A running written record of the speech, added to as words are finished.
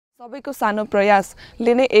सबैको सानो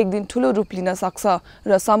प्रयासले नै एक दिन ठुलो रूप लिन सक्छ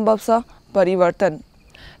र सम्भव छ परिवर्तन।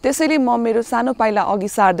 त्यसैले म मेरो सानो पाइला अघि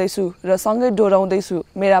सार्दैछु र सँगै डोराउँदैछु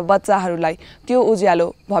मेरा बच्चाहरूलाई त्यो उज्यालो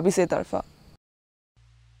भविष्यतर्फ।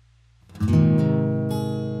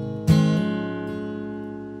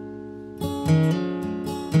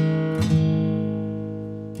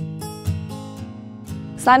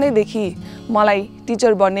 सानैदेखि मलाई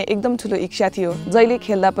टिचर बन्ने एकदम ठुलो इच्छा थियो। जहिले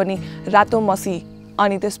खेल्दा पनि रातो मसी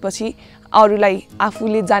अनि त्यसपछि अरूलाई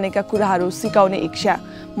आफूले जानेका कुराहरू सिकाउने इच्छा।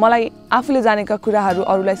 मलाई आफूले जानेका कुराहरू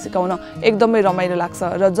अरूलाई सिकाउन एकदमै रमाइलो लाग्छ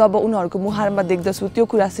र जब उनीहरूको मुहारमा देख्दछु त्यो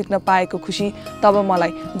कुरा सिक्न पाएको खुसी, तब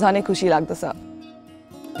मलाई झनै खुसी लाग्दछ।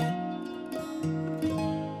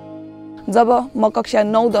 जब म कक्षा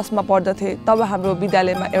 9-10 मा पढ्दथे तब हाम्रो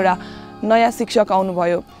विद्यालयमा एउटा नयाँ शिक्षक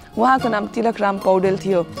आउनुभयो। उहाँको नाम तिलकराम पौडेल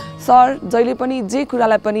थियो। सर जहिले पनि जे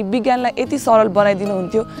कुरालाई पनि विज्ञानलाई यति सरल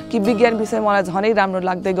बनाइदिनुहुन्थ्यो कि विज्ञान विषय मलाई झनै राम्रो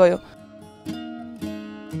लाग्दै गयो।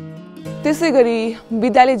 त्यसैगरी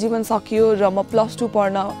विद्यालय जीवन सकियो र म +2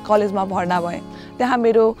 पढ्न कलेजमा भर्ना भएँ। त्यहाँ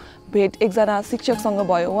मेरो भेट एकजना शिक्षकसँग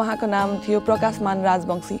भयो। उहाँको नाम थियो प्रकाशमान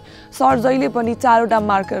राजवंशी। सर जहिले पनि 4वटा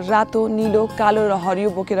मार्कर रातो, नीलो, कालो र हरियो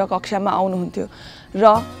बोकेर कक्षामा आउनुहुन्थ्यो र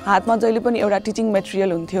हातमा जहिले पनि एउटा टिचिङ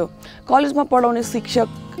मेटेरियल हुन्थ्यो। कलेजमा पढाउने शिक्षक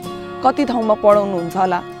कति ठाउँमा पढाउनुहुन्छ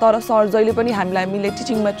होला, तर सर जहिले पनि हामीले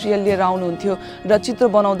टिचिङ मेटेरियल लिएर आउनुहुन्थ्यो र चित्र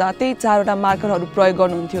बनाउँदा त्यही 4वटा मार्करहरू प्रयोग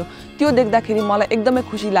गर्नुहुन्थ्यो। त्यो देख्दाखेरि मलाई एकदमै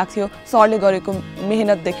खुसी लाग्थ्यो सरले गरेको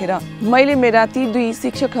मेहनत देखेर। मैले मेरा ती 2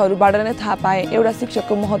 शिक्षकहरूबाट नै थाहा पाएँ एउटा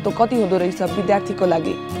शिक्षकको महत्त्व कति हुँदो रहेछ विद्यार्थीको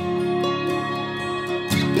लागि।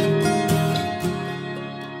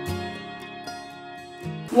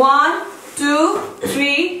 One, 2,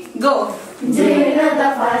 3, go. During the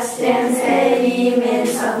first tense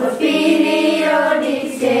elements of the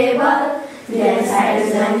periodic table, there's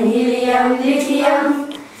hydrogen, helium, lithium,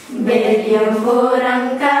 beryllium,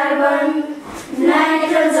 boron, carbon,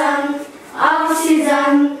 nitrogen,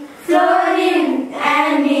 oxygen, fluorine,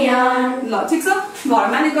 and neon. ल ठीक छ।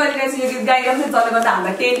 घरमा नि कहिले काहीँ यो गीत गाइराख्ने जसले गर्दा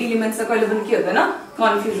हामीलाई 10 एलिमेन्ट्स चाहिँ कहिले पनि के हुँदैन,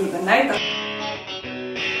 कन्फ्युज हुँदैन है त।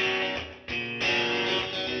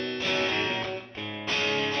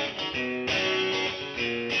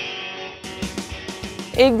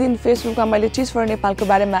 एक दिन फेसबुकमा मैले टिच फर नेपालको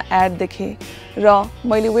बारेमा एड देखेँ र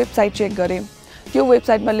मैले वेबसाइट चेक गरेँ। त्यो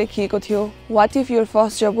वेबसाइटमा लेखिएको थियो what if your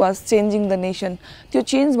first job was changing the nation. त्यो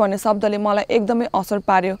चेन्ज भन्ने शब्दले मलाई एकदमै असर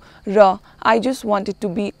पार्यो र I just wanted to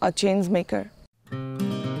be a change maker.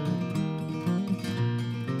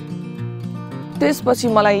 त्यसपछि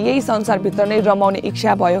मलाई यही संसारभित्र नै रमाउने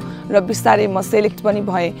इच्छा भयो र बिस्तारै म सेलेक्ट पनि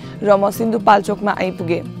भएँ र म सिन्धुपाल्चोकमा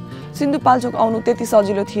आइपुगेँ। सिन्धुपाल्चोक आउनु त्यति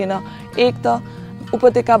सजिलो थिएन। एक त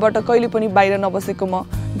उपत्यकाबाट कहिले पनि बाहिर नबसेको म,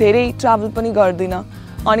 धेरै ट्राभल पनि गर्दिनँ,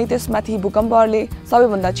 अनि त्यसमाथि भूकम्पहरूले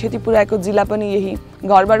सबैभन्दा क्षति पुर्याएको जिल्ला पनि यही।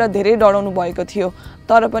 घरबाट धेरै डराउनु भएको थियो,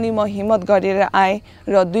 तर पनि म हिम्मत गरेर आएँ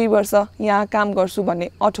र 2 वर्ष यहाँ काम गर्छु भन्ने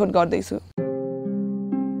अठोट गर्दैछु।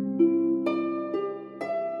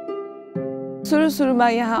 सुरुमा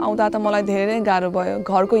यहाँ आउँदा त मलाई धेरै नै गाह्रो भयो।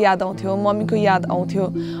 घरको याद आउँथ्यो, मम्मीको याद आउँथ्यो,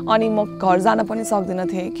 अनि म घर जान पनि सक्दिनँ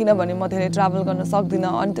थिएँ किनभने म धेरै ट्राभल गर्न सक्दिनँ।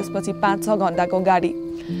 अनि त्यसपछि 5-6 घण्टाको गाडी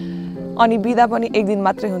अनि बिदा पनि एक दिन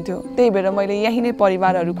मात्रै हुन्थ्यो। त्यही भएर मैले यहीँ नै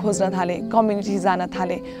परिवारहरू खोज्न थालेँ, कम्युनिटी जान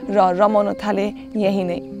थालेँ र रमाउन थालेँ यहीँ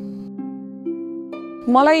नै।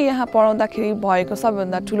 मलाई यहाँ पढाउँदाखेरि भएको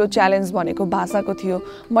सबैभन्दा ठुलो च्यालेन्ज भनेको भाषाको थियो।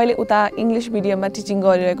 मैले उता इङ्ग्लिस मिडियममा टिचिङ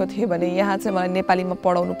गरिरहेको थिएँ भने यहाँ चाहिँ मलाई नेपालीमा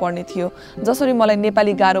पढाउनु पर्ने थियो। जसरी मलाई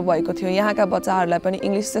नेपाली गाह्रो भएको थियो, यहाँका बच्चाहरूलाई पनि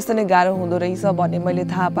इङ्ग्लिस त्यस्तै नै गाह्रो हुँदो रहेछ भन्ने मैले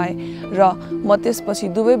थाहा पाएँ र म त्यसपछि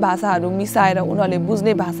दुवै भाषाहरू मिसाएर उनीहरूले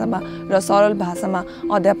बुझ्ने भाषामा र सरल भाषामा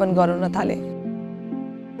अध्यापन गराउन थालेँ।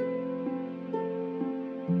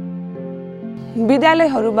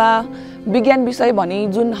 विद्यालयहरूमा विज्ञान विषय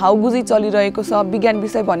भनी जुन हाउगुजी चलिरहेको छ, विज्ञान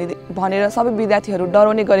विषय भनेर सबै विद्यार्थीहरू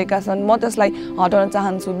डराउने गरेका छन्। म त्यसलाई हटाउन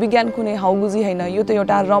चाहन्छु। विज्ञान कुनै हाउगुजी होइन, यो त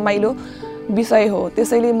एउटा रमाइलो विषय हो।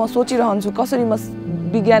 त्यसैले म सोचिरहन्छु कसरी म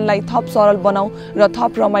विज्ञानलाई थप सरल बनाऊ र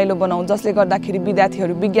थप रमाइलो बनाऊ, जसले गर्दाखेरि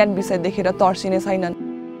विद्यार्थीहरू विज्ञान विषय देखेर तर्सिने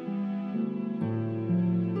छैनन्।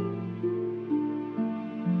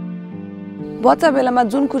 बच्चा बेलामा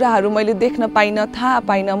जुन कुराहरू मैले देख्न पाइनँ, थाहा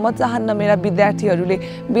पाइनँ, म चाहन्न मेरा विद्यार्थीहरूले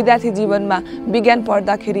विद्यार्थी जीवनमा विज्ञान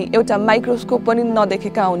पढ्दाखेरि एउटा माइक्रोस्कोप पनि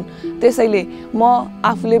नदेखेका हुन्। त्यसैले म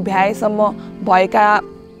आफूले भ्याएसम्म भएका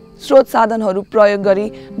स्रोत साधनहरू प्रयोग गरी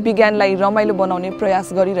विज्ञानलाई रमाइलो बनाउने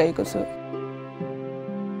प्रयास गरिरहेको छु।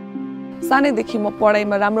 सानैदेखि म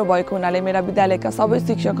पढाइमा राम्रो भएको हुनाले मेरा विद्यालयका सबै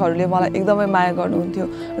शिक्षकहरूले मलाई एकदमै माया गर्नुहुन्थ्यो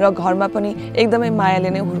र घरमा पनि एकदमै मायाले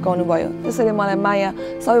नै हुर्काउनु भयो। त्यसैले मलाई माया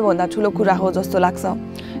सबैभन्दा ठुलो कुरा हो जस्तो लाग्छ।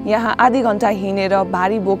 यहाँ आधी घण्टा हिँडेर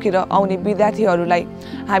भारी बोकेर आउने विद्यार्थीहरूलाई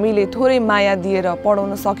हामीले थोरै माया दिएर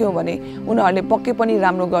पढाउन सक्यौँ भने उनीहरूले पक्कै पनि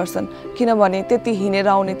राम्रो गर्छन्। किनभने त्यति हिँडेर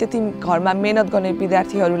आउने, त्यति घरमा मेहनत गर्ने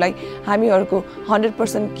विद्यार्थीहरूलाई हामीहरूको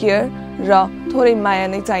 100% केयर र थोरै माया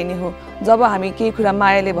नै चाहिने हो। जब हामी केही कुरा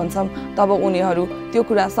मायाले भन्छौँ तब उनीहरू त्यो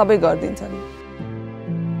कुरा सबै गरिदिन्छन्।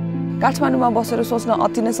 काठमाडौँमा बसेर सोच्न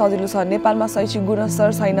अति नै सजिलो छ। नेपालमा शैक्षिक गुणस्तर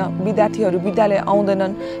छैन, विद्यार्थीहरू विद्यालय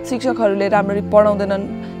आउँदैनन्, शिक्षकहरूले राम्ररी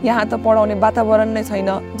पढाउँदैनन्, यहाँ त पढाउने वातावरण नै छैन,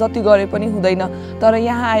 जति गरे पनि हुँदैन। तर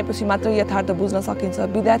यहाँ आएपछि मात्र यथार्थ बुझ्न सकिन्छ।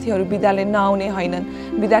 विद्यार्थीहरू विद्यालय नआउने होइनन्,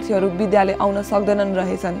 विद्यार्थीहरू विद्यालय आउन सक्दैनन्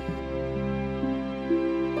रहेछन्।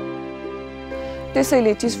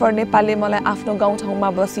 त्यसैले टिच फर नेपालले मलाई आफ्नो गाउँठाउँमा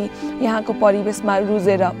बसी यहाँको परिवेशमा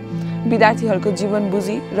रुजेर विद्यार्थीहरूको जीवन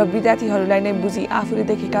बुझी र विद्यार्थीहरूलाई नै बुझी आफूले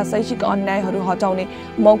देखेका शैक्षिक अन्यायहरू हटाउने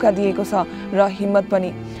मौका दिएको छ र हिम्मत पनि।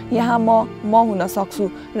 यहाँ म हुन सक्छु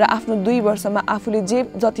र आफ्नो 2 वर्षमा आफूले जे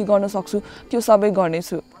जति गर्न सक्छु त्यो सबै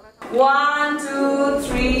गर्नेछु। 1 2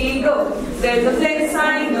 3 go. There's a place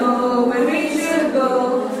I know where we should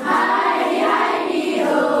go. Heidi, Heidi,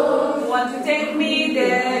 ho. Want to take me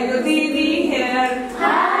there, your Didi here.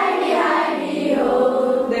 Heidi, Heidi,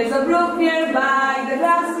 ho. There's a brook nearby, the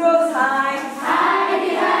grass grows high.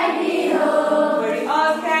 Heidi, Heidi, ho. Where we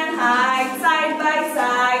all can hide side by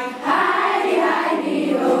side. Heidi,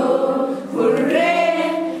 Heidi, ho. Hooray,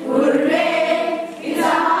 hooray, it's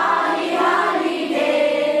a holly, holly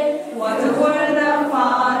day. What a world of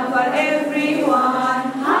fun for everyone.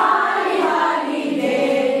 Holly, holly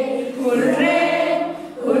day. Hooray!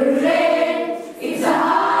 Hooray, it's a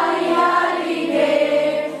holly, holly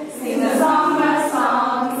day. Sing the summer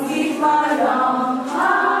song, keep along.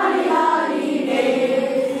 Holly, holly day.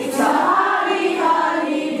 It's a holly,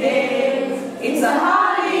 holly day. It's a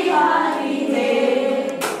holly, holly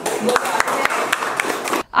day.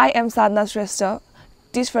 I am Sadhna Shrestha,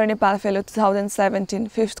 Teach for Nepal Fellow 2017,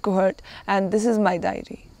 5th cohort, and this is my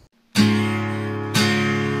diary.